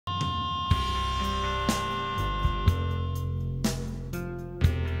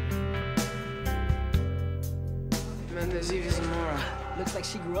there's Evie Zamora. Looks like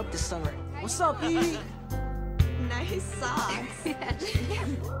she grew up this summer. What's up, Evie? Nice socks.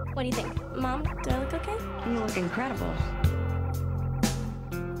 What do you think? Mom, do I look okay? You look incredible.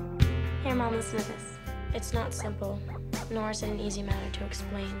 Here, Mom, listen to this. It's not simple, nor is it an easy matter to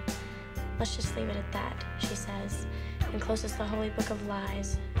explain. Let's just leave it at that, she says. And closes the holy book of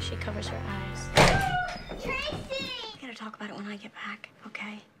lies. She covers her eyes. Tracy! We gotta talk about it when I get back,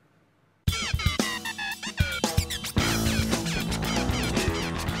 okay?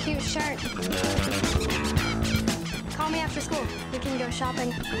 Cute shirt. Call me after school. We can go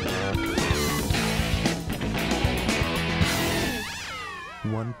shopping.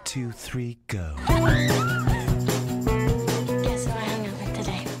 1, 2, 3, go. Guess who I hung out with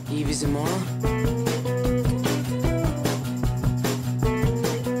today? Evie Zamora?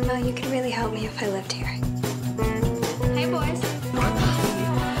 Well, you could really help me if I lived here. Hey, boys.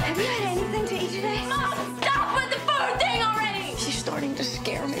 Have you had anything to eat today? Mom, stop with the food thing already! She's starting to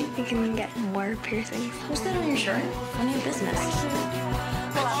scare me. You can get more piercings. What's that on your shirt? None of your business.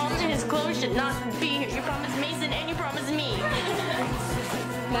 Well, all in his clothes should not be here. You promised Mason and you promised me.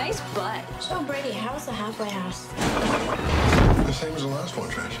 Nice butt. So, Brady, how was the halfway house? The same as the last one,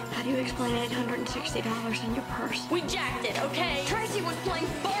 Tracy. How do you explain $860 in your purse? We jacked it, okay? Tracy was playing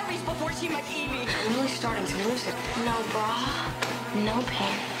Barbies before she met Evie. I'm really starting to lose it. No bra, no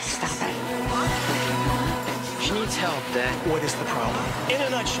pants. Stop it. She needs help, Dad. What is the problem? In a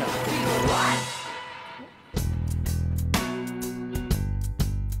nutshell.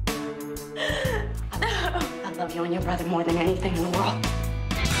 I love you and your brother more than anything in the world.